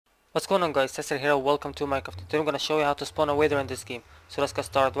What's going on, guys? Cecil here, welcome to Minecraft. Today I'm gonna show you how to spawn a wither in this game. So let's get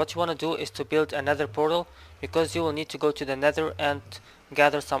started. What you wanna do is to build a nether portal, because you will need to go to the nether and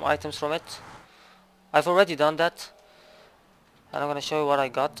gather some items from it. I've already done that, and I'm gonna show you what I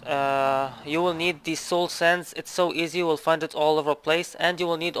got. You will need the soul sands. It's so easy, you will find it all over the place. And you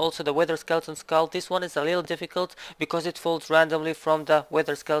will need also the wither skeleton skull. This one is a little difficult because it falls randomly from the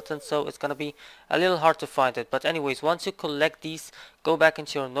wither skeleton, so it's gonna be a little hard to find it. But anyways, once you collect these, go back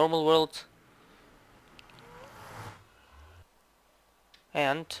into your normal world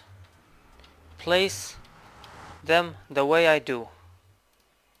and place them the way I do.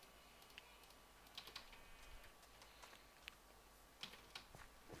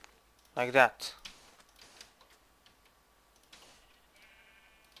 Like that.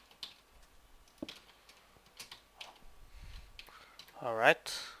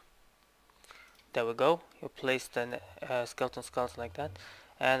 Alright. There we go. You place the skeleton skulls like that.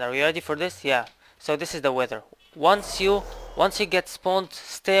 And are you ready for this? Yeah. So this is the wither. Once he gets spawned,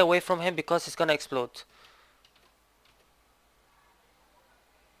 stay away from him because he's gonna explode.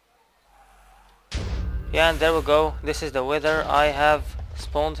 Yeah, and there we go. This is the wither. I have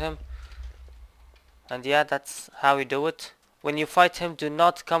spawned him. And yeah, that's how you do it. When you fight him, do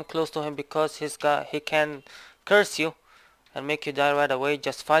not come close to him because he can curse you and make you die right away.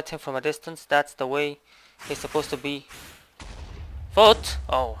 Just fight him from a distance. That's the way he's supposed to be fought.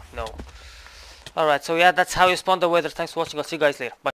 Oh no. Alright, so yeah, that's how you spawn the wither. Thanks for watching. I'll see you guys later. Bye.